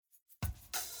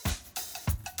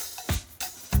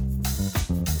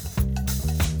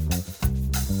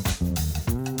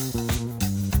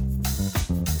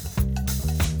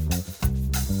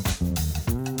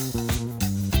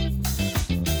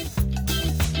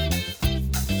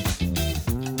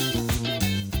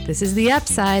This is The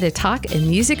Upside, a talk and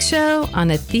music show on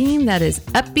a theme that is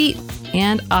upbeat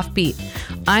and offbeat.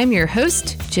 I'm your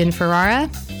host, Jen Ferrara.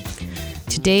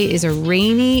 Today is a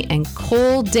rainy and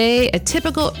cold day, a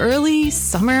typical early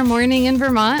summer morning in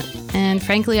Vermont. And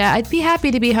frankly, I'd be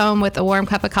happy to be home with a warm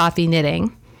cup of coffee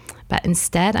knitting. But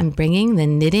instead, I'm bringing the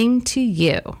knitting to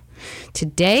you.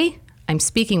 Today, I'm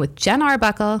speaking with Jen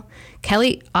Arbuckle,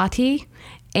 Kelly Otty,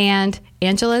 and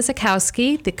Angela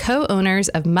Zaikowski, the co-owners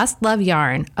of Must Love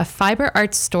Yarn, a fiber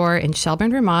arts store in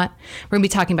Shelburne, Vermont. We're going to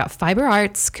be talking about fiber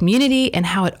arts, community, and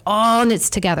how it all knits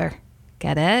together.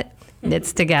 Get it?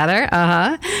 Knits together.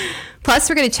 Plus,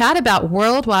 we're going to chat about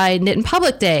Worldwide Knit in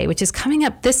Public Day, which is coming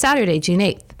up this Saturday, June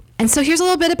 8th. And so here's a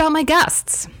little bit about my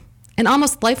guests. An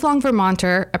almost lifelong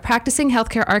Vermonter, a practicing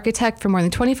healthcare architect for more than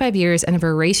 25 years, and a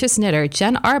voracious knitter,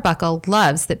 Jen Arbuckle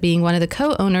loves that being one of the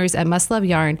co-owners at Must Love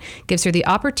Yarn gives her the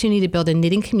opportunity to build a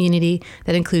knitting community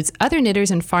that includes other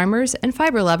knitters and farmers and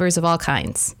fiber lovers of all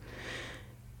kinds.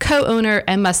 Co-owner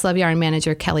and Must Love Yarn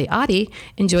manager Kelly Otty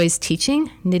enjoys teaching,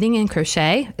 knitting, and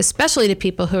crochet, especially to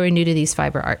people who are new to these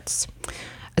fiber arts.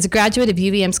 As a graduate of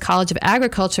UVM's College of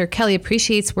Agriculture, Kelly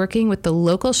appreciates working with the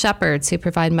local shepherds who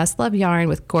provide Must Love Yarn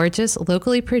with gorgeous,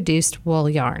 locally produced wool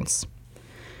yarns.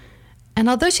 And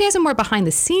although she has a more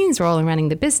behind-the-scenes role in running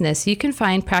the business, you can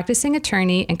find practicing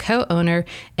attorney and co-owner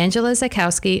Angela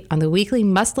Zaikowski on the weekly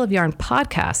Must Love Yarn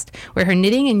podcast, where her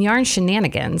knitting and yarn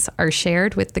shenanigans are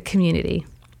shared with the community.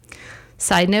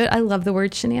 Side note, I love the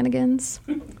word shenanigans.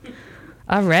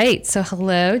 All right, so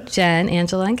hello, Jen,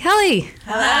 Angela, and Kelly.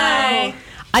 Hello.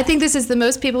 I think this is the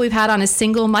most people we've had on a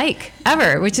single mic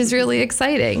ever, which is really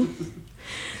exciting.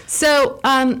 So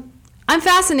I'm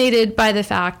fascinated by the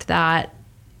fact that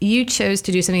you chose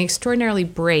to do something extraordinarily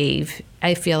brave,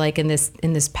 I feel like, in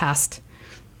this past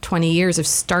 20 years of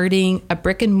starting a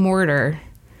brick and mortar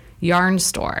yarn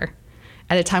store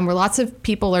at a time where lots of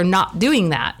people are not doing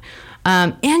that.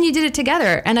 And you did it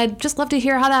together. And I'd just love to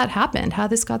hear how that happened, how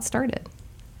this got started.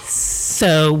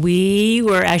 So we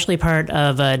were actually part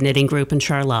of a knitting group in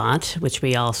Charlotte, which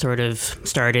we all sort of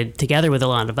started together with a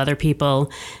lot of other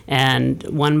people. And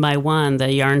one by one,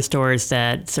 the yarn stores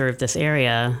that served this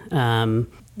area,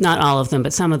 not all of them,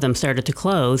 but some of them started to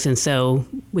close. And so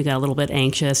we got a little bit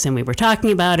anxious, and we were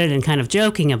talking about it and kind of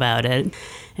joking about it.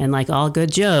 And like all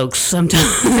good jokes, sometimes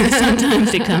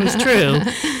it comes true.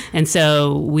 And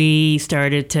so we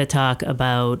started to talk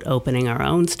about opening our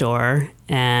own store,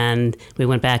 and we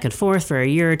went back and forth for a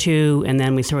year or two, and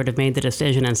then we sort of made the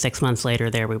decision, and 6 months later,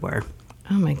 there we were.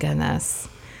 Oh my goodness.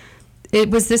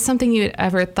 Was this something you had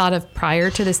ever thought of prior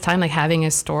to this time, like having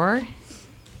a store?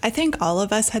 I think all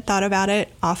of us had thought about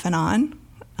it off and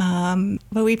on,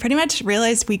 but we pretty much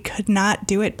realized we could not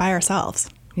do it by ourselves.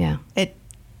 Yeah. It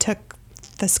took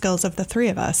the skills of the three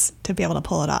of us to be able to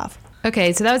pull it off.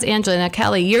 Okay, so that was Angela. Now,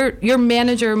 Kelly, you're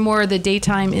manager, more the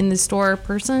daytime in the store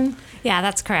person? Yeah,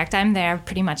 that's correct. I'm there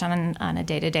pretty much on a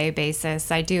day-to-day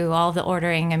basis. I do all the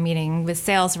ordering and meeting with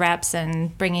sales reps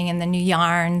and bringing in the new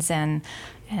yarns and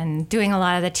doing a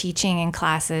lot of the teaching and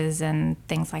classes and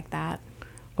things like that.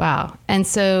 Wow. And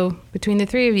so between the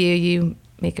three of you, you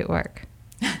make it work.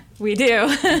 We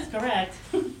do. That's correct.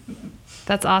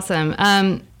 That's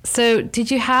awesome. So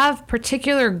did you have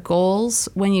particular goals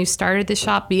when you started the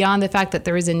shop beyond the fact that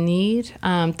there was a need,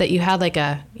 that you had like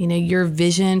your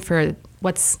vision for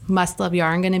what's Must Love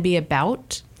Yarn going to be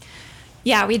about?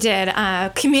 Yeah, we did.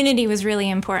 Community was really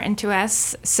important to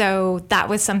us, so that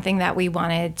was something that we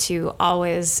wanted to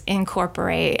always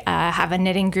incorporate, have a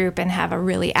knitting group and have a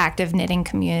really active knitting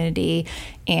community.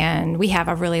 And we have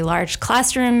a really large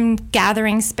classroom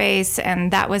gathering space,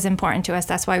 and that was important to us.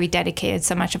 That's why we dedicated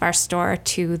so much of our store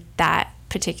to that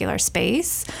particular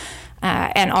space.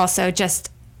 And also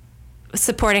just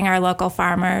supporting our local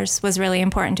farmers was really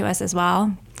important to us as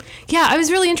well. Yeah, I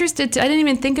was really interested. I didn't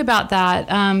even think about that,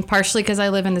 partially because I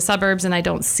live in the suburbs and I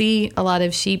don't see a lot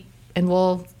of sheep and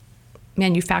wool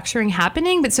manufacturing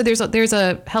happening. But so there's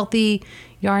a healthy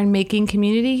yarn making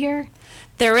community here?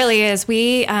 There really is.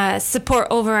 We support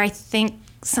over, I think,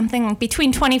 something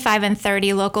between 25 and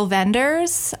 30 local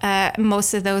vendors.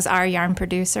 Most of those are yarn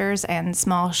producers and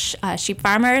small sheep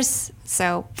farmers.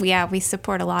 So we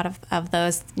support a lot of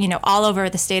those, all over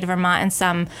the state of Vermont, and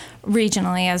some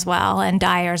regionally as well, and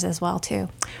dyers as well too.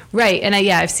 Right, and I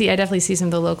definitely see some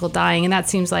of the local dyeing, and that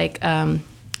seems like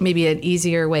maybe an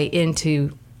easier way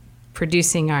into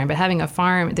producing yarn. But having a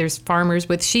farm, there's farmers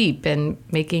with sheep and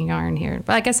making yarn here.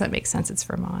 But I guess that makes sense. It's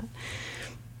Vermont.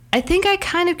 I think I'm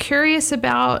kind of curious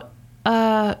about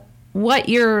what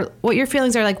your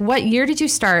feelings are. Like, what year did you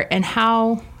start, and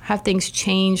how have things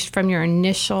changed from your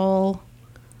initial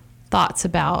thoughts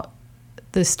about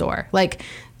the store? Like,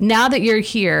 now that you're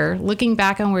here, looking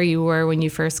back on where you were when you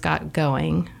first got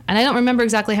going, and I don't remember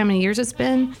exactly how many years it's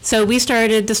been. So we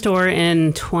started the store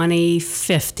in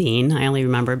 2015. I only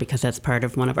remember because that's part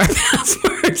of one of our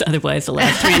passwords. Otherwise, the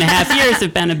last 3.5 years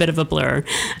have been a bit of a blur.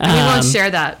 We won't share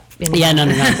that. Yeah, no.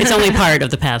 It's only part of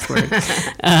the password.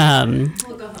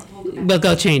 We'll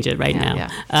go change it now.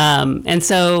 Yeah. And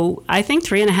so I think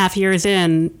 3.5 years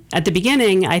in, at the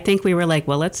beginning, I think we were like,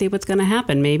 well, let's see what's going to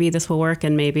happen. Maybe this will work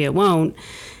and maybe it won't.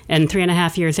 And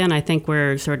 3.5 years in, I think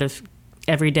we're sort of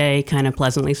every day kind of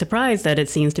pleasantly surprised that it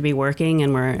seems to be working,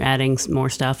 and we're adding more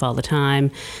stuff all the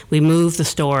time. We moved the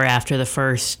store after the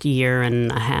first 1.5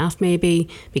 years maybe,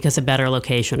 because a better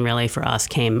location really for us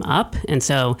came up. And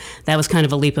so that was kind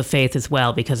of a leap of faith as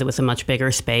well, because it was a much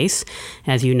bigger space.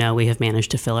 As you know, we have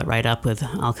managed to fill it right up with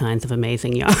all kinds of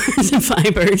amazing yarns and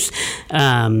fibers.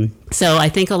 So I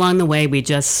think along the way, we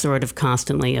just sort of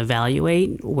constantly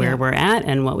evaluate where we're at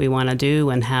and what we want to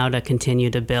do and how to continue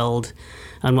to build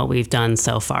on what we've done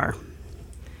so far.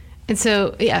 And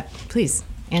so, yeah, please,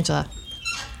 Angela.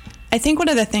 I think one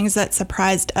of the things that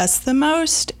surprised us the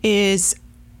most is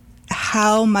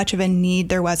how much of a need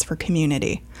there was for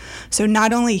community. So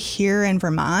not only here in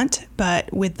Vermont,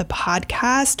 but with the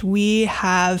podcast, we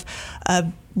have a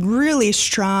really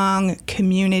strong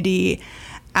community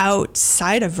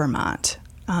outside of Vermont.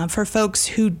 For folks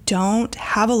who don't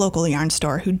have a local yarn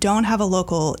store, who don't have a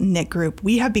local knit group,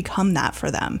 we have become that for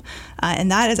them.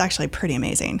 And that is actually pretty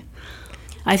amazing.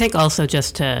 I think also,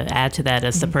 just to add to that,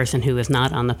 as the person who is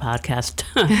not on the podcast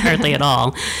hardly at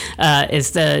all,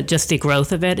 is the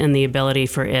growth of it and the ability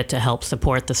for it to help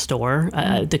support the store.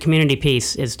 The community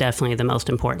piece is definitely the most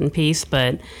important piece,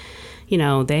 but you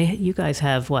know, you guys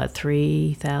have what,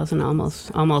 3,000,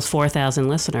 almost 4,000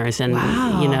 listeners, and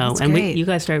wow, you know, that's and great.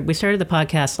 we started the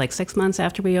podcast like 6 months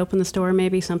after we opened the store,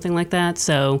 maybe something like that.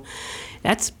 So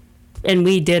and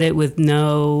we did it with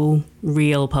no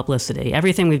real publicity.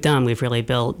 Everything we've done, we've really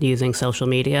built using social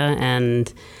media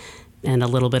and a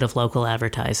little bit of local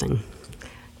advertising.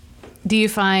 Do you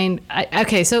find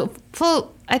okay? So,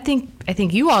 I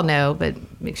think you all know, but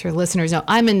make sure listeners know.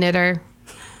 I'm a knitter.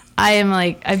 I've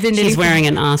been knitting. She's wearing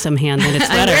an awesome hand-knitted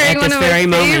sweater at this very moment. I'm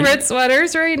wearing one of my favorite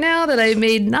sweaters right now that I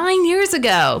made 9 years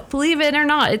ago. Believe it or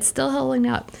not, it's still holding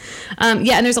up. And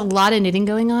there's a lot of knitting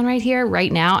going on right here,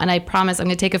 right now. And I promise I'm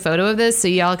going to take a photo of this so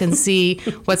y'all can see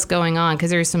what's going on,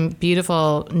 because there's some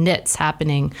beautiful knits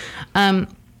happening.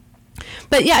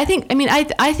 But yeah, I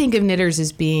think of knitters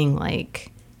as being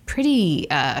like pretty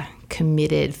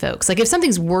committed folks. Like if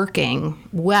something's working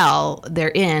well, they're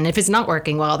in. If it's not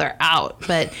working well, they're out.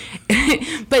 But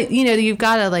you know, you've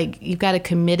got a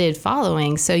committed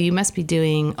following, so you must be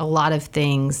doing a lot of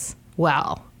things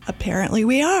well. Apparently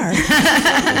we are.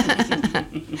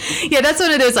 Yeah, that's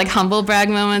one of those like humble brag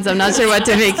moments. I'm not sure what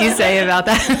to make you say about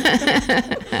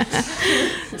that.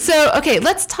 So, okay,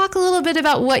 let's talk a little bit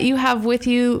about what you have with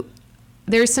you.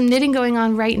 There's some knitting going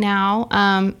on right now.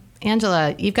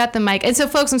 Angela, you've got the mic. And so,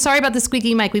 folks, I'm sorry about the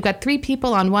squeaky mic. We've got 3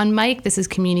 people on one mic. This is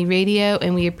community radio,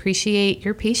 and we appreciate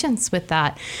your patience with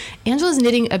that. Angela's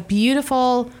knitting a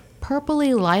beautiful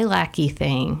purpley lilac-y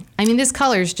thing. I mean, this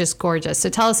color is just gorgeous.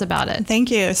 So tell us about it. Thank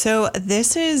you. So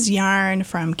this is yarn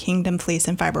from Kingdom Fleece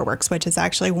and Fiberworks, which is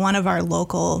actually one of our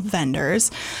local vendors.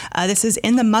 This is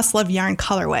in the Must Love yarn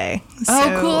colorway.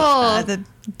 Oh, cool. The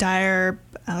dyer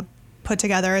put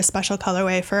together a special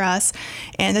colorway for us,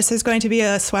 and this is going to be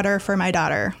a sweater for my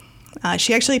daughter.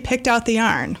 She actually picked out the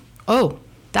yarn. Oh,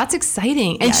 that's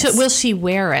exciting. And Yes. will she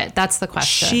wear it? That's the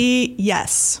question.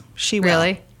 Yes, she will.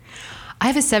 Really? I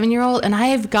have a 7-year-old, and I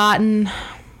have gotten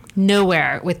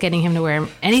nowhere with getting him to wear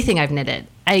anything I've knitted.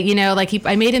 I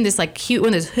made him this like cute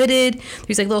one that's hooded.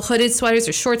 There's like little hooded sweaters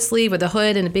or short sleeve with a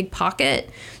hood and a big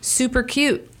pocket. Super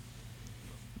cute.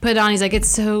 Put it on. He's like, it's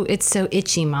so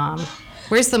itchy, Mom.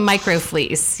 Where's the micro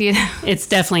fleece? You know? It's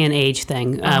definitely an age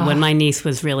thing. When my niece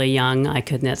was really young, I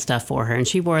could knit stuff for her, and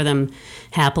she wore them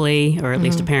happily, or at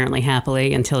least apparently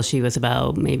happily, until she was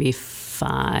about maybe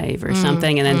 5 or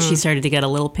something, and then she started to get a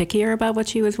little pickier about what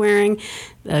she was wearing.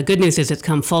 Good news is it's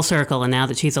come full circle, and now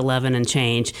that she's 11 and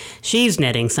change, she's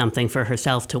knitting something for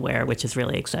herself to wear, which is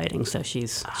really exciting. So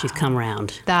she's come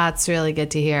around. That's really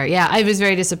good to hear. Yeah, I was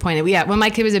very disappointed. Yeah, when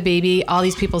my kid was a baby, all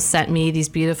these people sent me these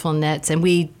beautiful knits, and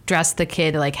we dressed the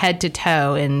kid like head to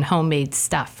toe in homemade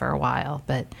stuff for a while,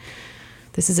 but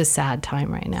this is a sad time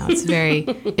right now. It's very,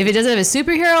 if it doesn't have a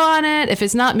superhero on it, if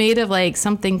it's not made of like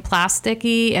something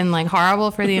plasticky and like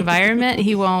horrible for the environment,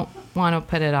 he won't want to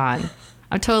put it on.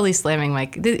 I'm totally slamming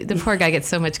Mike. The poor guy gets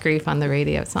so much grief on the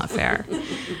radio. It's not fair.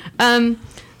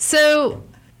 So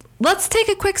let's take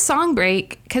a quick song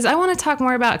break because I want to talk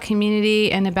more about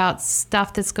community and about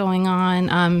stuff that's going on,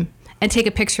 and take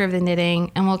a picture of the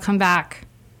knitting, and we'll come back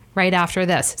right after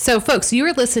this. So, folks, you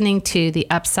are listening to The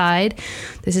Upside.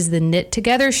 This is the Knit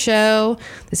Together show.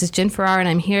 This is Jen Farrar, and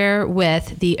I'm here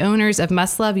with the owners of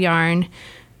Must Love Yarn,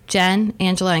 Jen,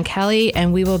 Angela, and Kelly,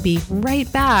 and we will be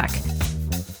right back.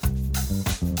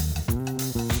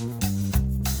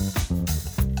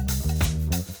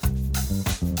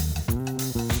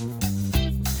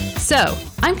 So,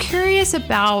 I'm curious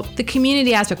about the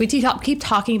community aspect. We keep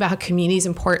talking about how community is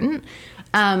important,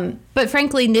 but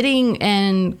frankly, knitting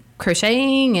and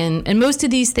crocheting and most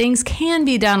of these things can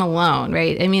be done alone,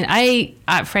 right? I mean, I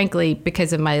frankly,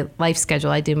 because of my life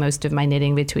schedule, I do most of my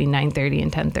knitting between 9:30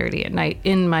 and 10:30 at night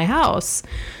in my house.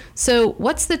 So,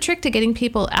 what's the trick to getting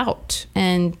people out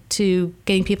and to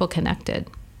getting people connected?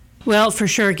 Well, for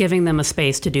sure, giving them a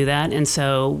space to do that. And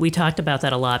so we talked about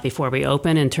that a lot before we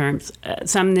open in terms,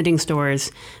 some knitting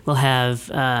stores will have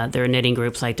their knitting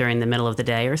groups like during the middle of the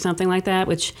day or something like that,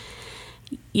 which,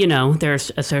 you know,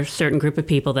 there's a certain group of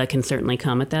people that can certainly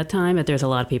come at that time, but there's a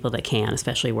lot of people that can,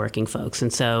 especially working folks.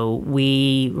 And so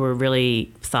we were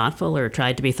really thoughtful, or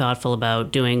tried to be thoughtful,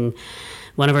 about doing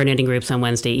one of our knitting groups on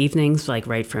Wednesday evenings, like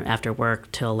right from after work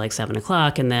till like 7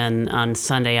 o'clock. And then on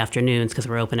Sunday afternoons, because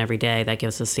we're open every day, that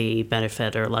gives us the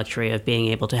benefit or luxury of being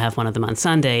able to have one of them on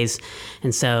Sundays.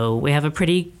 And so we have a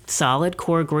pretty solid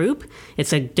core group.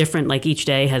 It's a different, like each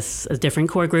day has a different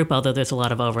core group, although there's a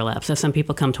lot of overlap. So some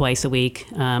people come twice a week,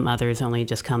 others only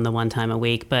just come the one time a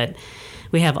week. But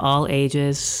we have all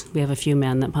ages. We have a few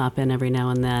men that pop in every now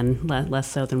and then,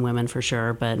 less so than women for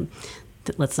sure, but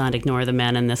let's not ignore the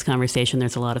men in this conversation.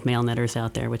 There's a lot of male knitters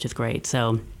out there, which is great.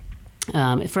 So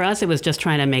for us, it was just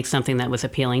trying to make something that was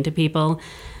appealing to people.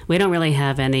 We don't really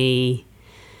have any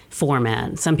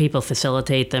format. Some people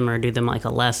facilitate them or do them like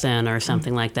a lesson or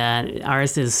something like that.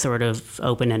 Ours is sort of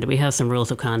open-ended. We have some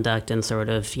rules of conduct and sort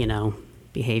of, you know,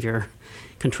 behavior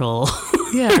control.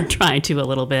 Yeah. Try to a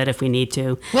little bit if we need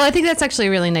to. Well, I think that's actually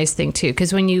a really nice thing, too,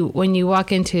 because when you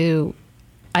walk into...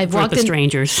 I've walked in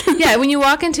strangers. Yeah, when you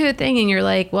walk into a thing and you're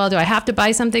like, well, do I have to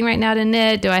buy something right now to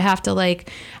knit? Do I have to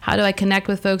how do I connect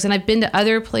with folks? And I've been to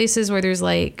other places where there's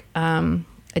like a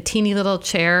teeny little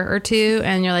chair or two,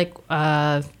 and you're like,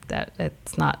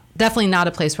 it's definitely not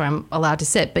a place where I'm allowed to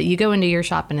sit. But you go into your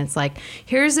shop and it's like,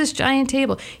 here's this giant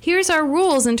table. Here's our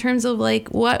rules in terms of like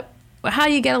how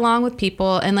you get along with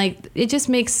people, and like it just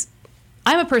makes.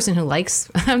 I'm the person who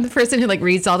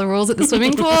reads all the rules at the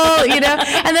swimming pool, you know?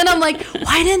 And then I'm like,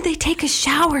 why didn't they take a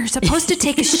shower? You're supposed to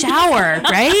take a shower,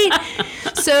 right?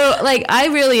 So like, I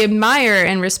really admire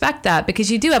and respect that, because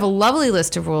you do have a lovely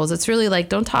list of rules. It's really like,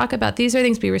 don't talk about these other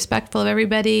things, be respectful of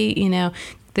everybody, you know,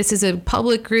 this is a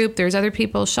public group. There's other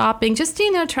people shopping, just,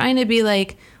 you know, trying to be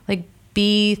like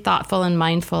be thoughtful and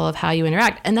mindful of how you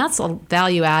interact. And that's a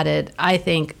value added, I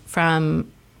think,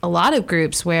 from a lot of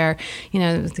groups where, you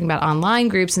know, think about online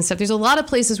groups and stuff. There's a lot of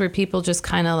places where people just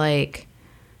kind of like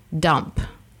dump,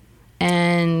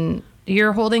 and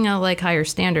you're holding a like higher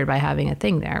standard by having a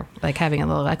thing there, like having a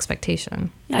little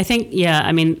expectation. I think, yeah,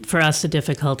 I mean, for us, the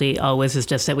difficulty always is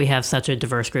just that we have such a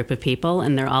diverse group of people,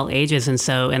 and they're all ages. And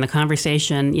so in the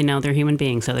conversation, you know, they're human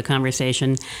beings. So the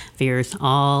conversation veers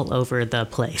all over the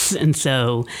place. And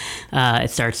so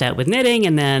it starts out with knitting,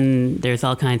 and then there's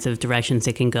all kinds of directions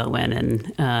it can go in.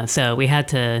 And so we had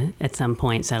to, at some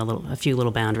point, set a few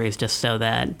little boundaries just so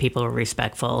that people were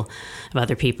respectful of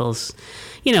other people's,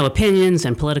 you know, opinions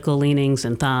and political leanings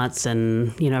and thoughts.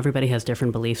 And, you know, everybody has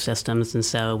different belief systems. And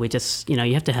so we just, you know,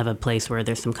 you have to have a place where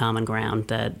there's some common ground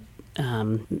that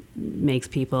makes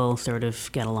people sort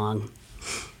of get along.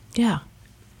 Yeah.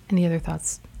 Any other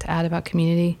thoughts to add about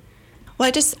community?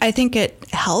 Well, I think it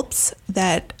helps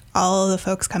that all of the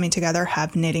folks coming together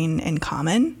have knitting in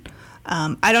common.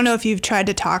 I don't know if you've tried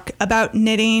to talk about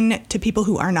knitting to people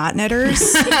who are not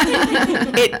knitters.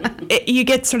 You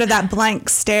get sort of that blank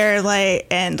stare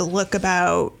and look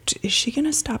about, is she going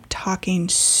to stop talking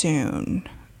soon?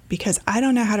 Because I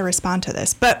don't know how to respond to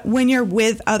this. But when you're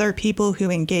with other people who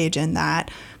engage in that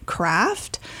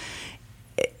craft,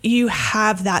 you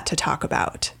have that to talk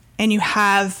about. And you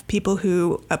have people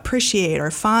who appreciate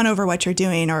or fawn over what you're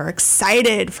doing or are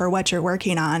excited for what you're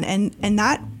working on. And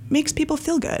that makes people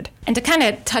feel good. And to kind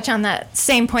of touch on that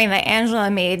same point that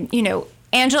Angela made, you know,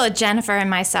 Angela, Jennifer, and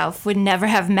myself would never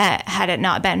have met had it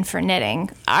not been for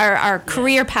knitting. Our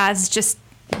career paths just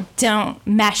don't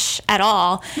mesh at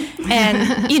all.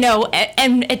 And, you know,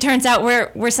 and it turns out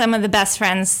we're some of the best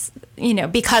friends, you know,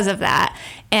 because of that.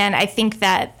 And I think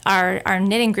that our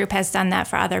knitting group has done that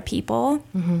for other people.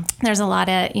 Mm-hmm. There's a lot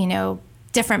of, you know,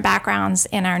 different backgrounds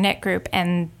in our knit group,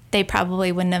 and they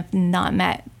probably wouldn't have not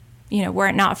met, were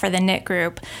it not for the knit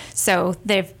group. So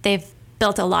they've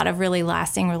built a lot of really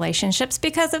lasting relationships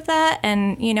because of that.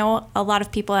 And, a lot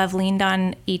of people have leaned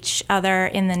on each other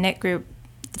in the knit group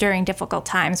during difficult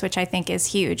times, which I think is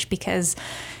huge because,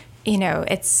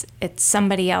 it's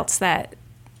somebody else that,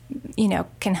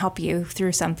 can help you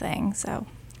through something. So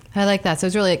I like that. So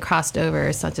it's really crossed over.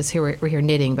 It's not just we're here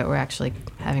knitting, but we're actually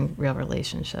having real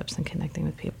relationships and connecting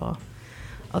with people.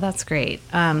 Oh, that's great.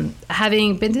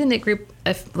 Having been to the knit group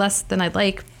less than I'd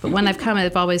like, but when I've come,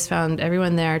 I've always found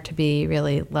everyone there to be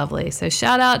really lovely. So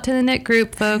shout out to the knit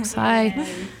group, folks. Hi.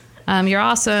 You're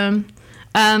awesome.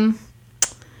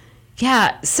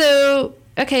 Yeah. So,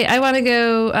 okay, I want to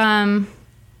go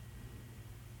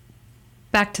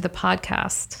back to the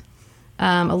podcast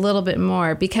a little bit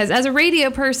more, because as a radio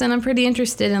person, I'm pretty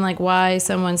interested in like why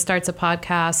someone starts a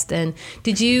podcast. And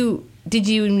did you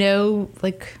know,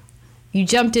 like, you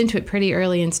jumped into it pretty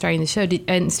early in starting the show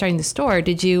and starting the store.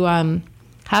 Did you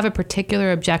have a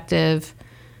particular objective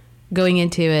going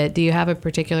into it? Do you have a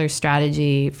particular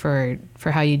strategy for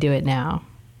how you do it now?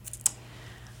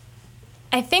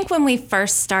 I think when we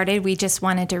first started, we just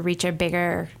wanted to reach a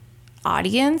bigger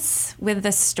audience with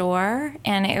the store,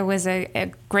 and it was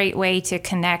a great way to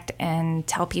connect and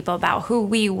tell people about who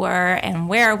we were and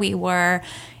where we were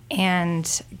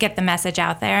and get the message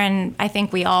out there. And I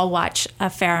think we all watch a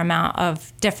fair amount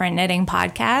of different knitting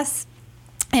podcasts,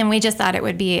 and we just thought it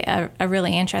would be a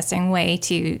really interesting way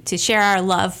to share our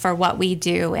love for what we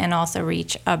do and also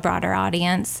reach a broader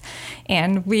audience.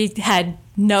 And we had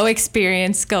no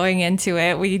experience going into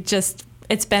it.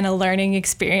 It's been a learning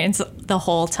experience the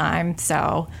whole time.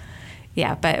 So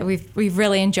yeah, but we've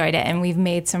really enjoyed it, and we've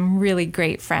made some really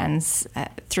great friends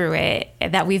through it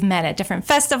that we've met at different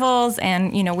festivals.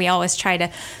 And we always try to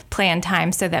plan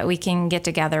time so that we can get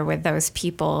together with those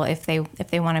people if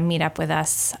they want to meet up with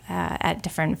us at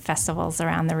different festivals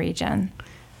around the region.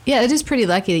 Yeah, it is pretty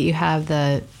lucky that you have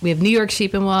we have New York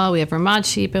Sheep and Wool, we have Vermont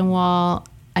Sheep and Wool.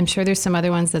 I'm sure there's some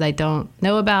other ones that I don't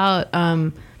know about.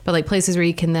 But like places where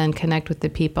you can then connect with the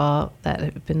people that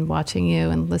have been watching you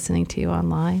and listening to you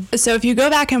online. So if you go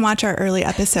back and watch our early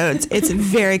episodes, it's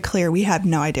very clear we have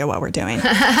no idea what we're doing.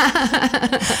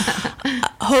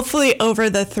 Hopefully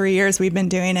over the 3 years we've been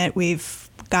doing it,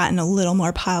 we've gotten a little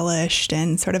more polished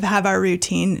and sort of have our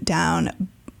routine down.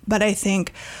 But I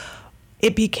think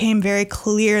it became very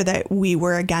clear that we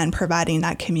were, again, providing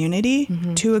that community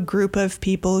to a group of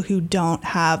people who don't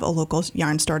have a local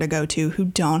yarn store to go to, who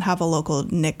don't have a local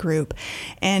knit group.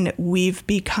 And we've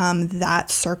become that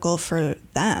circle for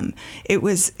them. It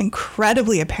was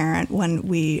incredibly apparent when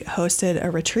we hosted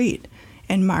a retreat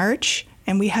in March,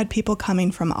 and we had people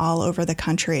coming from all over the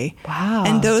country. Wow.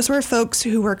 And those were folks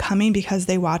who were coming because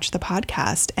they watched the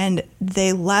podcast, and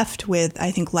they left with,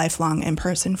 I think, lifelong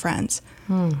in-person friends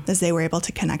as they were able to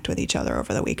connect with each other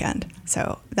over the weekend.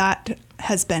 So that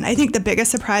has been, I think, the biggest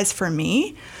surprise for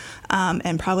me,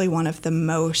 and probably one of the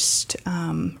most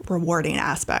rewarding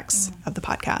aspects of the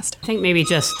podcast. I think maybe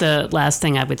just the last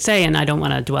thing I would say, and I don't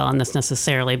want to dwell on this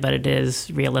necessarily, but it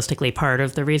is realistically part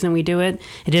of the reason we do it.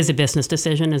 It is a business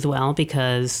decision as well,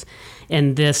 because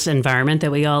in this environment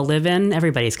that we all live in,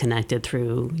 everybody's connected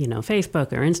through,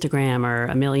 Facebook or Instagram or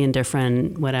a million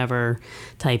different whatever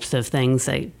types of things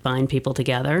that bind people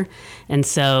together. And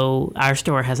so our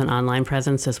store has an online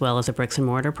presence as well as a bricks and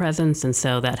mortar presence, and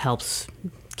so that helps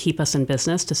keep us in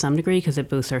business to some degree because it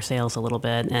boosts our sales a little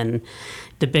bit. And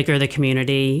the bigger the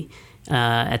community,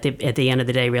 at the end of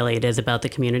the day, really, it is about the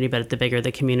community. But the bigger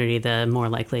the community, the more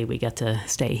likely we get to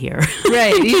stay here.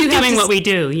 Right. You doing what we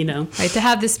do, Right. To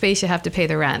have the space, you have to pay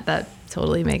the rent. That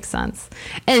totally makes sense.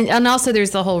 And also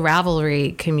there's the whole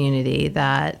Ravelry community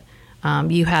that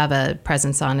you have a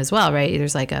presence on as well, right?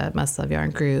 There's like a Must Love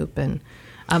Yarn group. And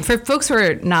for folks who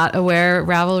are not aware,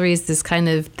 Ravelry is this kind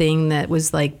of thing that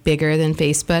was like bigger than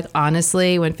Facebook.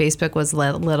 Honestly, when Facebook was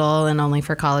little and only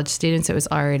for college students, it was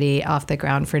already off the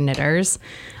ground for knitters.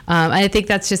 I think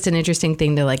that's just an interesting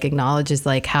thing to like acknowledge, is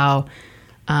like how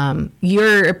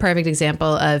you're a perfect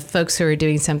example of folks who are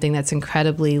doing something that's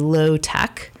incredibly low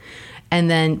tech,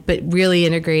 but really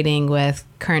integrating with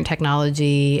current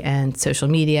technology and social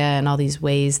media and all these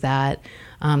ways that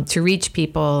to reach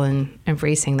people and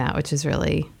embracing that, which is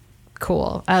really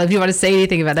cool. If you want to say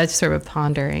anything about that, just sort of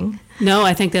pondering. No,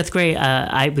 I think that's great.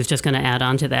 I was just going to add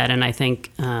on to that, and I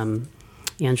think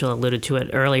Angela alluded to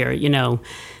it earlier.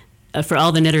 for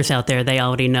all the knitters out there, they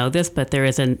already know this, but there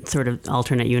is a sort of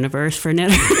alternate universe for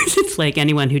knitters. It's like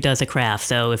anyone who does a craft.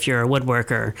 So if you're a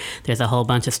woodworker, there's a whole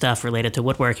bunch of stuff related to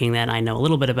woodworking that I know a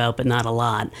little bit about, but not a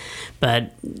lot.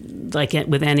 But like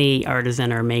with any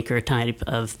artisan or maker type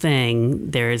of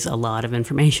thing, there's a lot of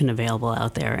information available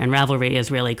out there. And Ravelry is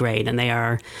really great, and they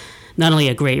are not only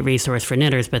a great resource for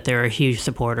knitters, but they're a huge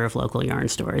supporter of local yarn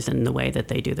stores and the way that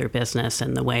they do their business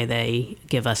and the way they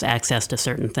give us access to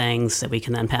certain things that we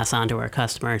can then pass on to our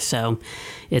customers. So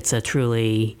it's a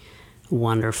truly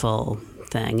wonderful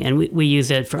thing. And we use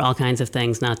it for all kinds of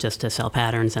things, not just to sell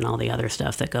patterns and all the other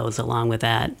stuff that goes along with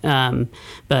that,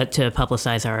 but to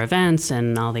publicize our events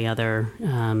and all the other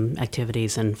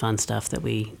activities and fun stuff that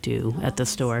we do at the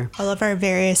store. All of our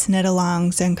various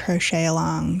knit-alongs and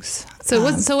crochet-alongs. So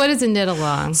what is a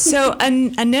knit-along? So a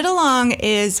knit-along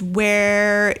is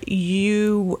where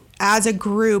you, as a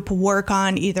group, work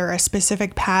on either a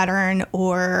specific pattern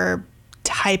or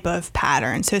type of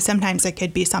pattern. So sometimes it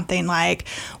could be something like,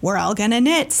 we're all going to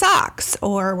knit socks,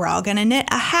 or we're all going to knit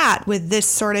a hat with this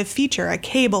sort of feature, a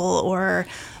cable, or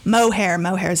mohair.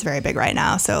 Mohair is very big right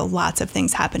now, so lots of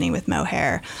things happening with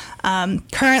mohair.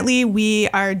 Currently, we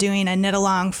are doing a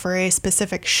knit-along for a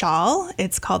specific shawl.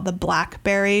 It's called the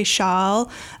Blackberry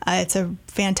shawl. It's a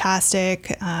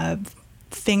fantastic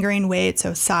fingering weight,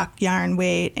 so sock yarn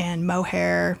weight and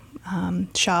mohair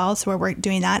shawl. So we're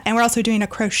doing that. And we're also doing a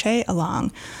crochet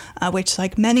along, which,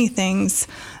 like many things,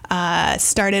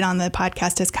 started on the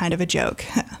podcast as kind of a joke.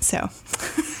 So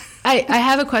I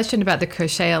have a question about the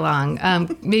crochet along.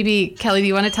 Maybe, Kelly, do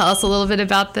you want to tell us a little bit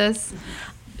about this?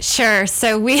 Sure.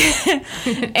 So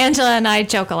Angela and I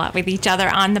joke a lot with each other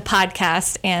on the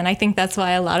podcast, and I think that's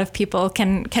why a lot of people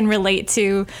can relate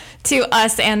to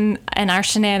us and our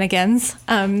shenanigans.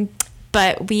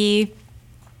 But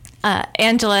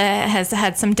Angela has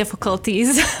had some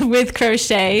difficulties with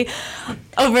crochet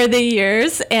over the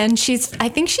years, and I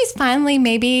think she's finally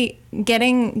maybe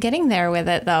getting there with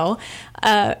it though.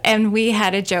 And we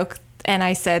had a joke, and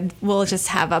I said we'll just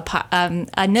have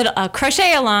a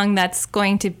crochet along that's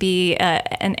going to be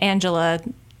an Angela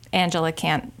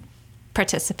can't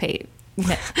participate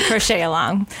crochet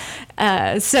along.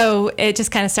 So it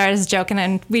just kind of started as a joke, and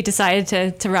then we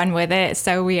decided to run with it.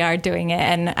 So we are doing it,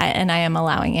 and I am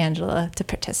allowing Angela to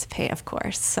participate, of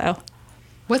course. So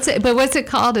what's it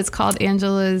called? It's called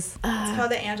Angela's. It's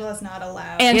called the Angela's Not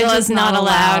Allowed. Angela's Not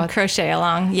Allowed crochet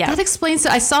along. Yeah. That explains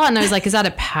it. I saw it and I was like, is that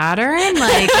a pattern?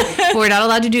 Like, we're not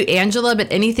allowed to do Angela, but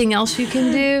anything else you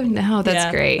can do? No,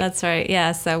 that's great. That's right.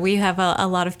 Yeah. So we have a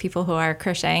lot of people who are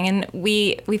crocheting, and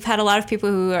we've had a lot of people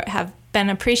who have been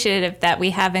appreciative that we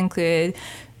have included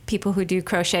people who do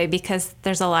crochet, because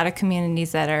there's a lot of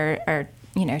communities that are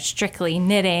strictly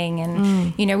knitting,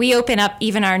 and we open up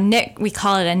even our knit, we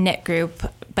call it a knit group,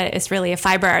 but it's really a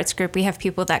fiber arts group. We have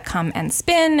people that come and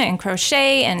spin and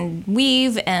crochet and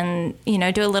weave and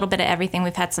do a little bit of everything.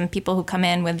 We've had some people who come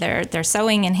in with their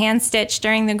sewing and hand stitch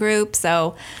during the group.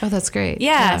 So that's great.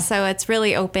 Yeah, so it's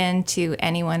really open to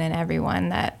anyone and everyone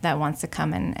that wants to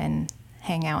come and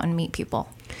hang out and meet people.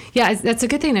 Yeah, that's a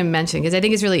good thing to mention, because I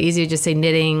think it's really easy to just say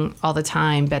knitting all the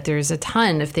time, but there's a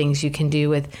ton of things you can do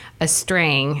with a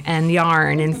string and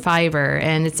yarn and fiber,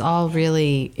 and it's all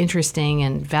really interesting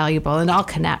and valuable, and it all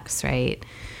connects, right?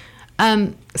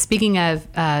 Speaking of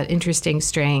interesting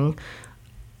string,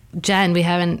 Jen, we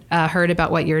haven't heard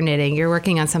about what you're knitting. You're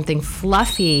working on something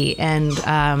fluffy and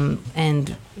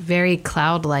very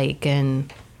cloud-like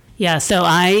and... Yeah, so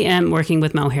I am working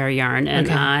with mohair yarn, and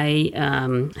I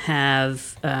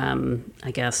have,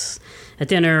 I guess, a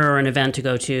dinner or an event to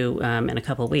go to in a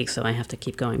couple of weeks, so I have to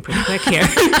keep going pretty quick here,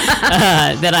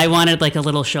 that I wanted like a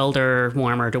little shoulder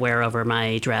warmer to wear over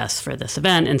my dress for this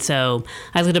event. And so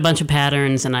I looked at a bunch of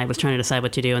patterns, and I was trying to decide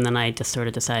what to do, and then I just sort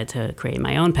of decided to create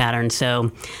my own pattern.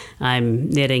 So I'm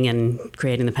knitting and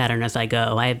creating the pattern as I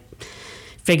go. I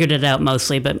figured it out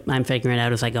mostly, but I'm figuring it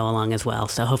out as I go along as well.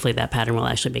 So hopefully that pattern will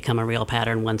actually become a real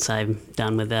pattern once I'm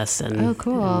done with this. And, oh,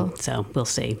 cool. So we'll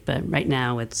see. But right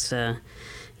now it's,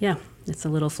 it's a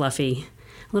little fluffy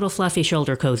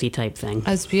shoulder cozy type thing.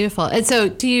 That's beautiful. And so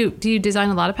do you design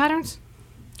a lot of patterns?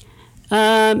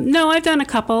 No, I've done a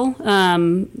couple.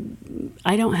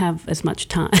 I don't have as much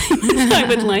time as I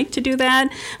would like to do that.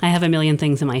 I have a million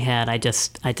things in my head. I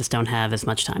just don't have as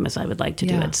much time as I would like to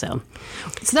do it. So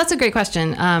that's a great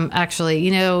question. Actually,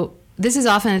 this is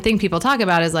often a thing people talk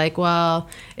about is like, well,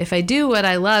 if I do what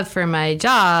I love for my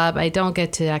job, I don't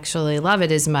get to actually love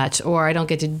it as much, or I don't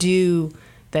get to do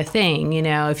the thing.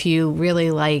 If you really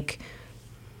like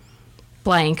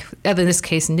blank, in this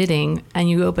case knitting, and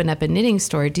you open up a knitting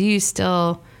store, do you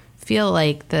still feel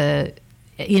like the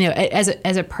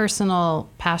as a personal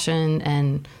passion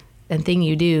and thing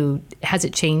you do, has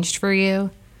it changed for you?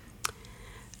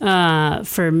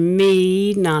 For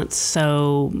me, not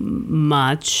so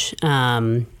much.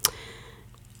 I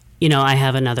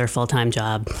have another full-time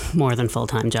job, more than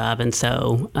full-time job, and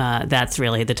so that's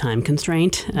really the time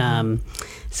constraint.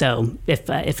 So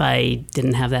if I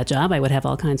didn't have that job, I would have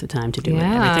all kinds of time to do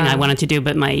everything I wanted to do.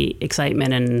 But my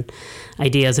excitement and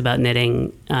ideas about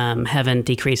knitting haven't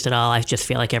decreased at all. I just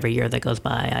feel like every year that goes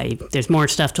by, there's more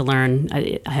stuff to learn.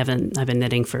 I've been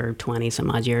knitting for 20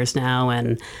 some odd years now,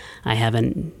 and I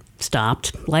haven't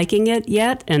stopped liking it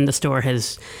yet. And the store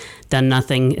has done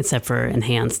nothing except for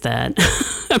enhance that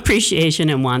appreciation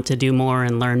and want to do more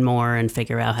and learn more and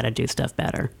figure out how to do stuff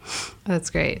better. That's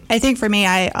great. I think for me,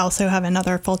 I also have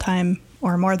another full-time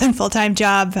or more than full-time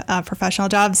job, professional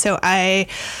job. So I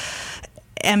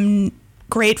am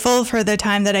grateful for the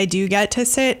time that I do get to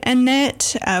sit and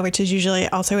knit, which is usually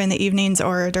also in the evenings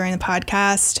or during the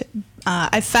podcast.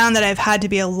 I've found that I've had to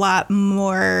be a lot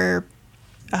more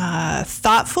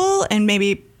thoughtful and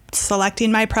maybe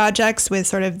selecting my projects with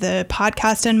sort of the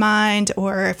podcast in mind,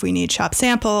 or if we need shop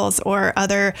samples or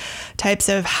other types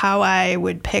of how I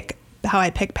pick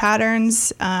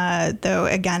patterns. Though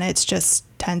again, it's just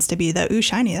tends to be the, ooh,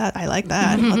 shiny, that I like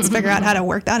that. Let's figure out how to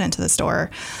work that into the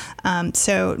store.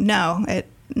 So no,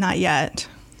 not yet.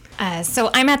 So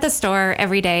I'm at the store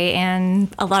every day,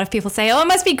 and a lot of people say, "Oh, it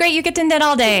must be great. You get to knit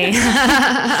all day."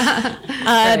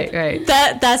 Right.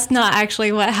 That's not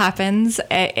actually what happens.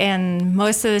 And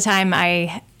most of the time,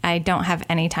 I don't have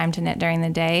any time to knit during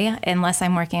the day unless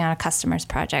I'm working on a customer's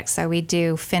project. So we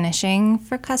do finishing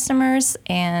for customers,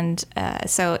 and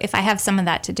so if I have some of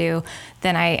that to do,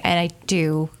 then I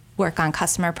do work on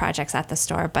customer projects at the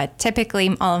store. But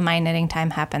typically all of my knitting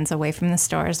time happens away from the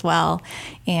store as well.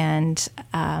 And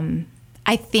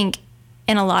I think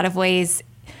in a lot of ways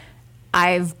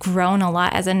I've grown a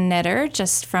lot as a knitter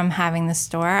just from having the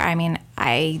store. I mean,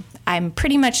 I'm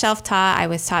pretty much self-taught. I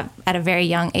was taught at a very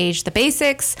young age the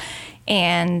basics,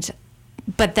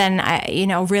 but then I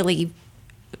really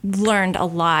learned a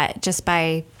lot just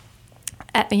by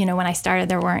when I started,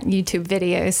 there weren't YouTube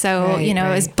videos. So, it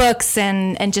was books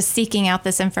and just seeking out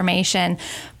this information.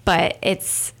 But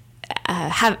it's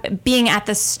being at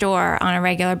the store on a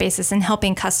regular basis and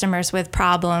helping customers with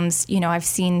problems. I've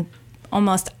seen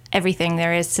almost everything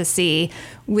there is to see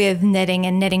with knitting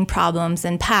and knitting problems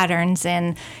and patterns.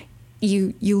 And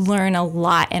you learn a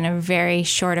lot in a very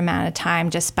short amount of time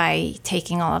just by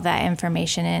taking all of that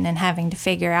information in and having to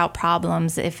figure out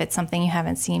problems if it's something you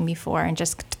haven't seen before, and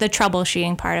just the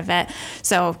troubleshooting part of it.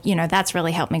 So, that's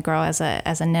really helped me grow as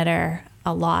a knitter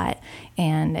a lot,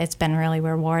 and it's been really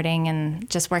rewarding, and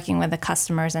just working with the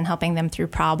customers and helping them through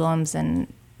problems, and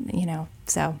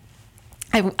so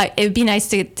it'd be nice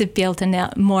to be able to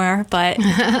knit more, but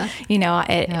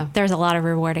there's a lot of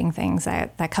rewarding things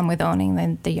that come with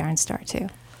owning the yarn store too.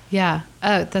 Yeah.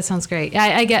 Oh, that sounds great.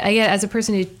 I get as a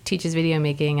person who teaches video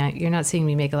making, you're not seeing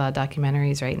me make a lot of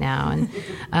documentaries right now,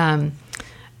 and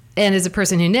and as a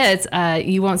person who knits,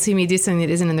 you won't see me do something that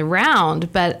isn't in the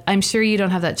round. But I'm sure you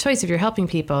don't have that choice if you're helping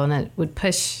people, and it would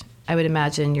push, I would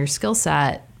imagine, your skill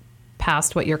set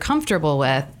past what you're comfortable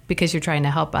with because you're trying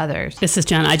to help others. This is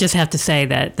Jen. I just have to say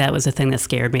that was the thing that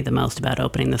scared me the most about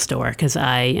opening the store, because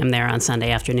I am there on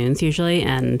Sunday afternoons usually,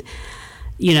 and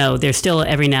there's still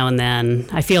every now and then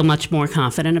I feel much more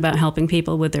confident about helping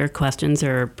people with their questions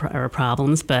or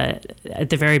problems. But at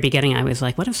the very beginning, I was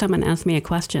like, what if someone asked me a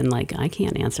question like I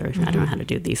can't answer? Mm-hmm. I don't know how to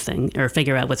do these things or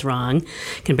figure out what's wrong.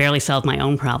 Can barely solve my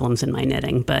own problems in my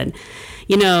knitting. But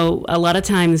a lot of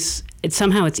times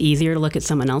it's easier to look at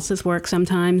someone else's work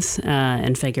sometimes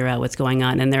and figure out what's going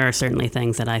on. And there are certainly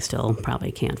things that I still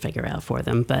probably can't figure out for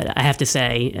them. But I have to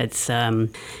say,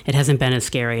 it hasn't been as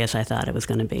scary as I thought it was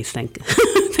going to be.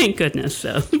 Thank goodness.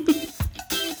 So.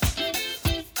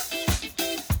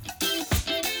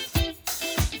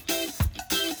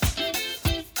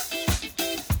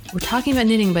 We're talking about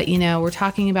knitting, but we're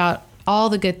talking about all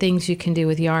the good things you can do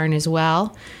with yarn as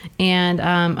well. And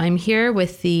I'm here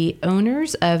with the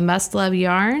owners of Must Love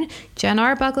Yarn, Jen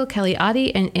Arbuckle, Kelly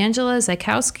Otty, and Angela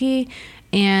Zaikowski.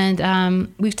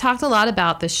 And we've talked a lot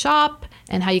about the shop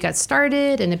and how you got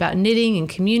started, and about knitting and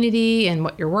community and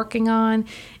what you're working on.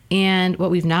 And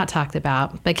what we've not talked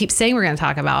about, but I keep saying we're going to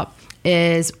talk about,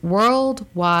 is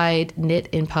Worldwide Knit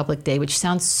in Public Day, which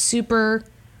sounds super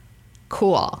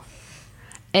cool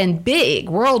and big,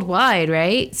 worldwide,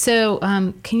 right? So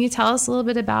can you tell us a little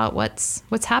bit about what's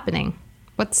happening?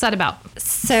 What's that about?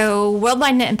 So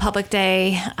Worldwide Knit in Public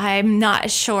Day, I'm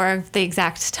not sure the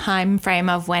exact time frame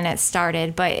of when it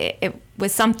started, but it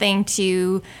was something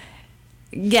to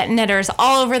get knitters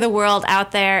all over the world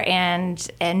out there and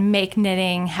make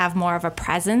knitting have more of a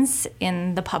presence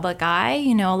in the public eye.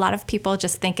 You know, a lot of people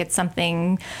just think it's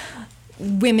something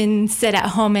women sit at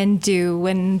home and do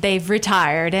when they've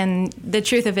retired, and the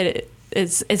truth of it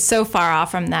is so far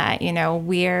off from that. You know,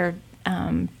 we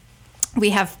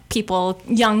have people,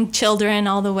 young children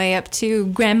all the way up to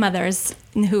grandmothers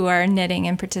who are knitting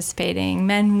and participating,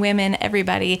 men, women,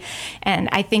 everybody. And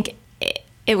I think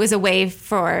it was a way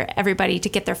for everybody to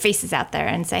get their faces out there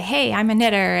and say, hey, I'm a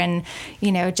knitter. And,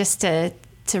 you know, just to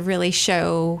really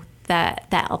show that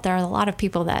there are a lot of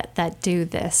people that do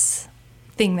this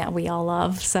thing that we all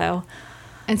love. So.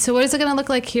 And so what is it going to look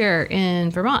like here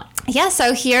in Vermont? Yeah,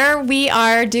 so here we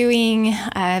are doing,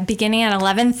 beginning at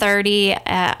 11:30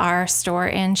 at our store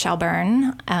in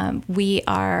Shelburne. We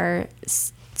are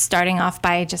starting off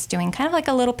by just doing kind of like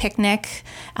a little picnic.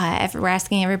 We're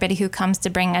asking everybody who comes to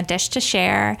bring a dish to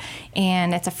share,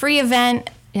 and it's a free event.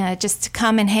 Just to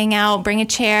come and hang out, bring a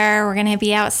chair. We're going to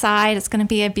be outside. It's going to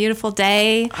be a beautiful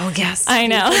day. Oh, yes. I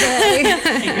know.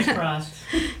 Fingers crossed.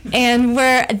 And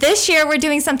this year we're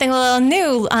doing something a little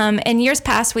new. In years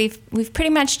past, we've pretty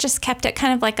much just kept it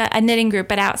kind of like a knitting group,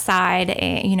 but outside.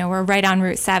 You know, we're right on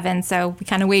Route 7, so we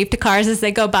kind of wave to cars as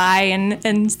they go by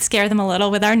and scare them a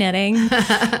little with our knitting.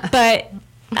 But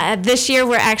this year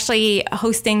we're actually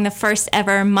hosting the first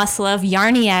ever Must Love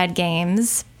Yarniad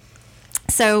Games.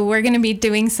 So we're going to be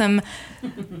doing some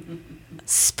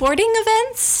sporting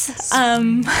events.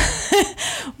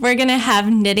 We're going to have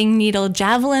knitting needle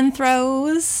javelin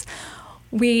throws.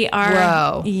 We are.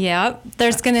 Whoa. Yep.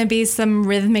 There's going to be some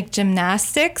rhythmic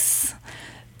gymnastics.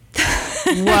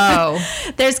 Whoa.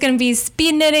 There's going to be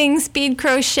speed knitting, speed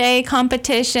crochet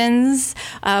competitions.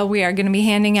 We are going to be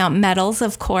handing out medals,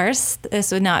 of course.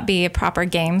 This would not be a proper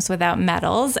games without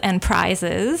medals and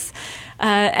prizes.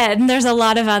 And there's a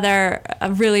lot of other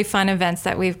really fun events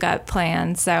that we've got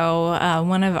planned. So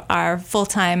one of our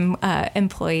full-time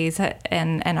employees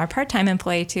and our part-time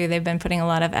employee, too, they've been putting a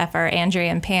lot of effort.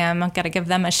 Andrea and Pam, I've got to give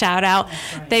them a shout-out.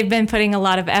 Right. They've been putting a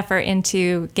lot of effort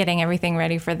into getting everything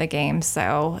ready for the games.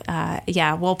 So,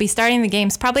 yeah, we'll be starting the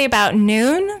games probably about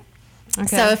noon.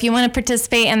 Okay. So if you want to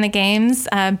participate in the games,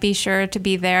 be sure to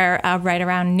be there right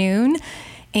around noon.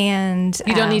 And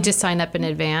you don't need to sign up in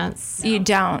advance. You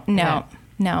don't. No,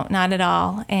 not at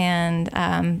all. And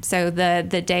so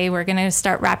the day we're going to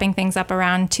start wrapping things up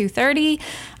around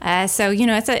 2:30. So you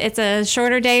know it's a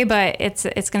shorter day, but it's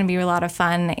going to be a lot of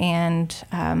fun. And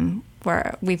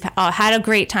we've had a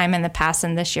great time in the past,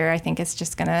 and this year I think it's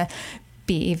just going to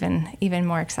be even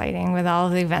more exciting with all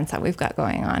of the events that we've got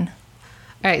going on.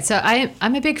 All right, so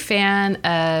I'm a big fan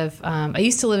of, I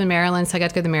used to live in Maryland, so I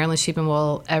got to go to the Maryland Sheep and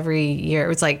Wool every year. It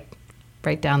was like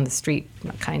right down the street,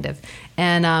 kind of.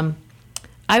 And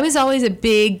I was always I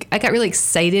got really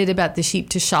excited about the sheep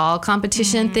to shawl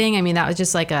competition thing. I mean, that was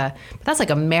just that's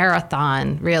like a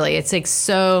marathon, really. It's like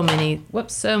so many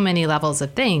levels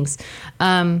of things.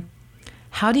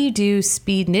 How do you do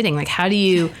speed knitting? Like, how do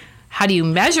you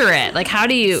measure it? Like, how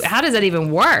does that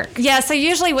even work? Yeah, so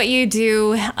usually what you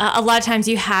do, a lot of times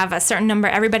you have a certain number,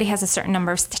 everybody has a certain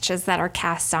number of stitches that are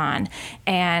cast on.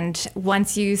 And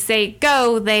once you say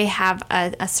go, they have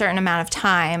a certain amount of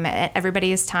time.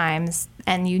 Everybody has times,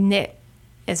 and you knit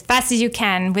as fast as you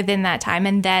can within that time.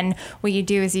 And then what you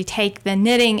do is you take the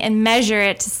knitting and measure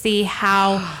it to see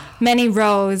how many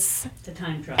rows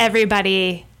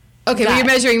everybody. Okay, but you're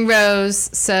measuring rows,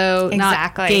 so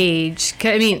exactly. Not gauge.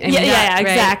 I mean yeah, right?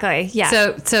 Exactly.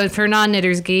 Yeah. So for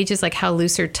non-knitters, gauge is like how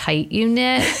loose or tight you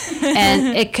knit,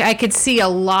 and I could see a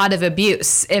lot of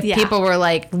abuse if people were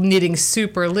like knitting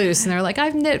super loose, and they're like,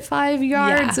 I've knit 5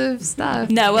 yards of stuff.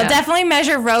 No, we'll definitely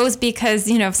measure rows because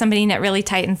if somebody knit really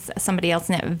tight and somebody else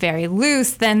knit very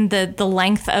loose, then the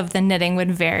length of the knitting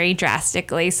would vary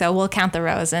drastically. So we'll count the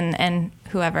rows and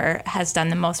whoever has done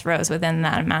the most rows within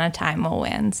that amount of time will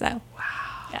win. So,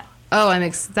 wow. Yeah. Oh,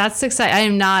 that's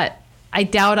exciting. I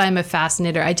doubt I'm a fast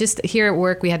knitter. I just, here at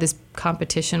work, we had this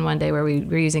competition one day where we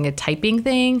were using a typing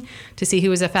thing to see who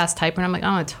was a fast typer. And I'm like, oh,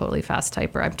 I'm a totally fast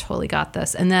typer. I've totally got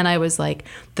this. And then I was like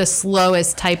the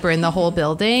slowest typer in the whole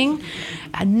building.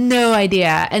 I had no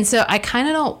idea. And so I kind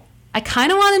of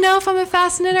want to know if I'm a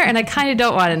fast knitter, and I kind of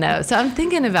don't want to know. So I'm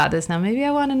thinking about this now. Maybe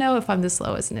I want to know if I'm the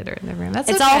slowest knitter in the room. It's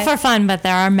okay. All for fun, but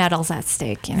there are medals at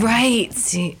stake. Right.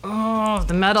 See,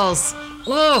 the medals.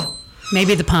 Oh.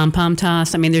 Maybe the pom-pom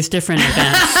toss. I mean, there's different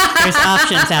events. There's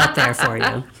options out there for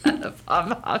you. The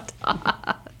pom-pom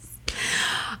toss.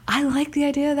 I like the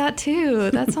idea of that,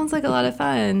 too. That sounds like a lot of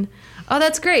fun. Oh,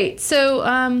 that's great. So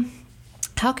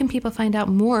how can people find out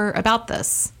more about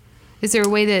this? Is there a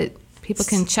way that people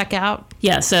can check out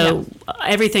Yeah, so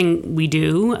everything we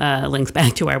do links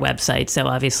back to our website. So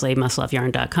obviously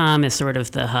muscleofyarn.com is sort of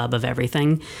the hub of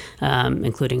everything,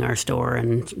 including our store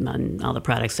and all the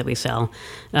products that we sell.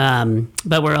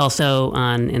 But we're also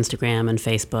on Instagram and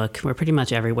Facebook. We're pretty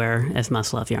much everywhere as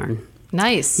Muscle Of Yarn.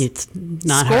 Nice. It's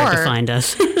not hard to find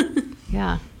us.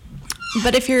 Yeah.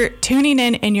 But if you're tuning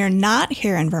in and you're not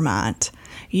here in Vermont,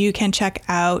 you can check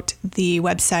out the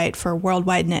website for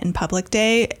Worldwide Knit in Public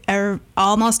Day.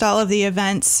 Almost all of the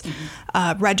events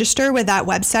register with that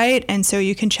website, and so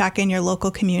you can check in your local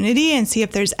community and see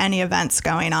if there's any events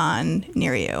going on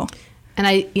near you. And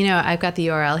I've got the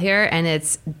URL here, and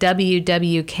it's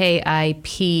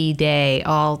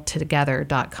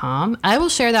www.kipday.alltogether.com. I will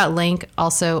share that link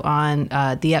also on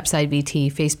the Upside BT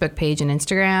Facebook page and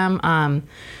Instagram,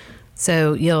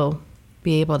 so you'll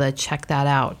be able to check that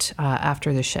out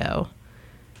after the show.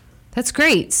 That's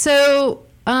great. So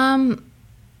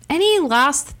any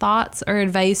last thoughts or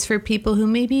advice for people who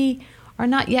maybe are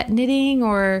not yet knitting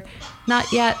or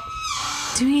not yet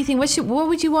doing anything? What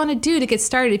would you want to do to get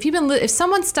started? If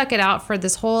someone stuck it out for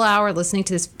this whole hour listening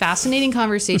to this fascinating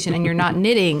conversation and you're not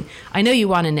knitting, I know you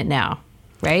want to knit now,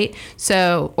 right?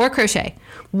 So, or crochet.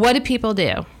 What do people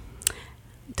do?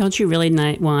 Don't you really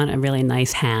want a really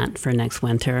nice hat for next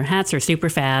winter? Hats are super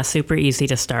fast, super easy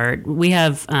to start. We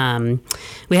have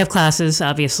classes,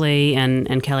 obviously,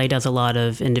 and Kelly does a lot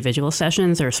of individual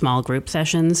sessions or small group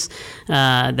sessions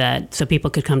so people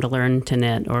could come to learn to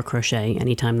knit or crochet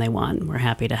anytime they want. We're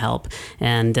happy to help,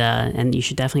 and you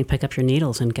should definitely pick up your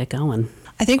needles and get going.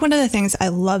 I think one of the things I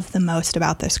love the most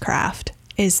about this craft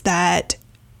is that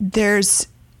there's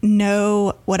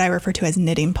no what I refer to as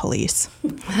knitting police.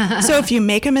 So if you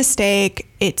make a mistake,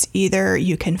 it's either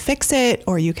you can fix it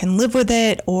or you can live with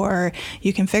it or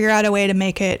you can figure out a way to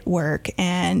make it work.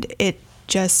 And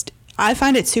I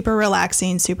find it super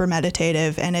relaxing, super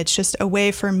meditative, and it's just a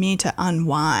way for me to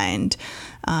unwind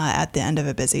at the end of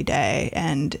a busy day.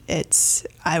 And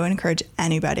I would encourage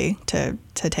anybody to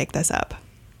take this up.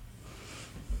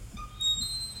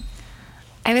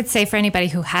 I would say for anybody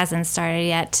who hasn't started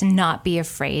yet to not be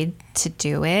afraid to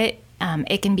do it.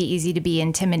 It can be easy to be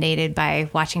intimidated by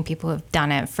watching people who have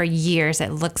done it for years.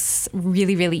 It looks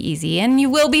really, really easy, and you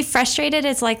will be frustrated.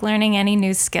 It's like learning any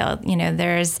new skill.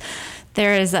 There's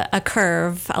a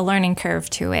learning curve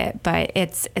to it, but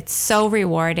it's so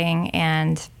rewarding,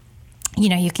 and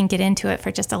you can get into it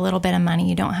for just a little bit of money.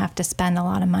 You don't have to spend a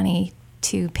lot of money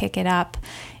to pick it up.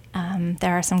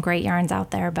 There are some great yarns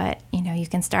out there, but you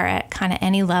can start at kind of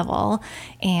any level,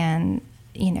 and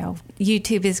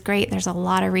YouTube is great. There's a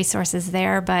lot of resources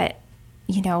there, but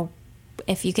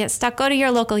if you get stuck, go to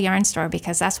your local yarn store,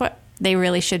 because that's what they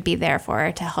really should be there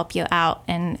for, to help you out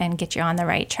and get you on the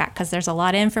right track, because there's a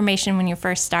lot of information when you're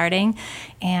first starting,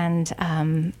 and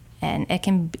it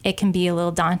can be a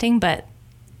little daunting, but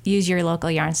use your local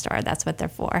yarn store. That's what they're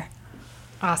for.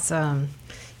 Awesome.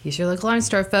 Use your local yarn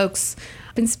store, folks.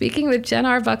 I've been speaking with Jen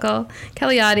Arbuckle,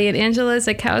 Kelly Otty, and Angela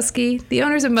Zaikowski, the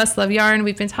owners of Muscle of Yarn.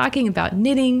 We've been talking about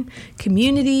knitting,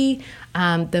 community,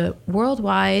 the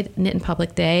Worldwide Knit in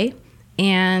Public Day,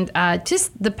 and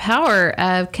just the power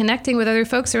of connecting with other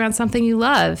folks around something you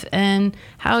love and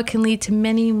how it can lead to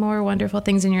many more wonderful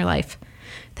things in your life.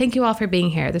 Thank you all for being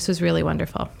here. This was really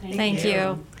wonderful. Thank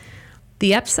you.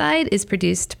 The Upside is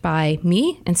produced by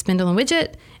me and Spindle and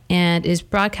Widget, and is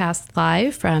broadcast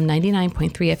live from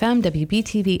 99.3 FM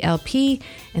WBTV LP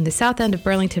in the south end of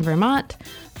Burlington, Vermont,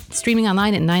 streaming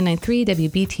online at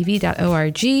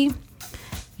 993wbtv.org.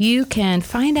 You can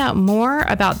find out more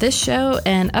about this show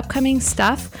and upcoming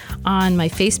stuff on my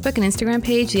Facebook and Instagram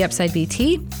page, The Upside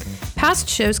BT. Past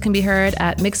shows can be heard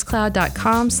at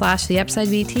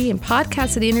mixcloud.com/theupsidebt, and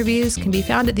podcasts of the interviews can be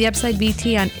found at The Upside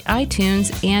BT on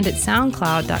iTunes and at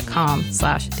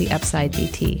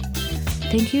soundcloud.com/theupsidebt.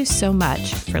 Thank you so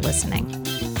much for listening.